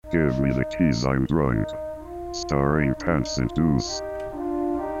Give me the keys, I'm drunk. Starring Pants and Deuce.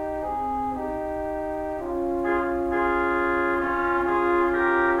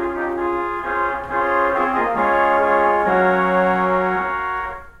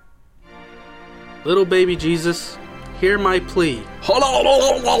 Little baby Jesus, hear my plea. Shut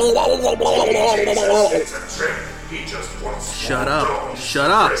up.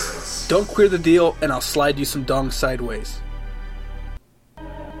 Shut up. Don't clear the deal and I'll slide you some dong sideways.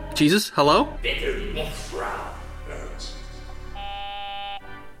 Jesus, hello?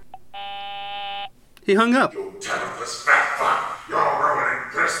 He hung up. You talentless fat fuck! You're ruining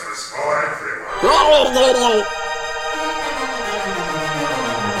Christmas for everyone!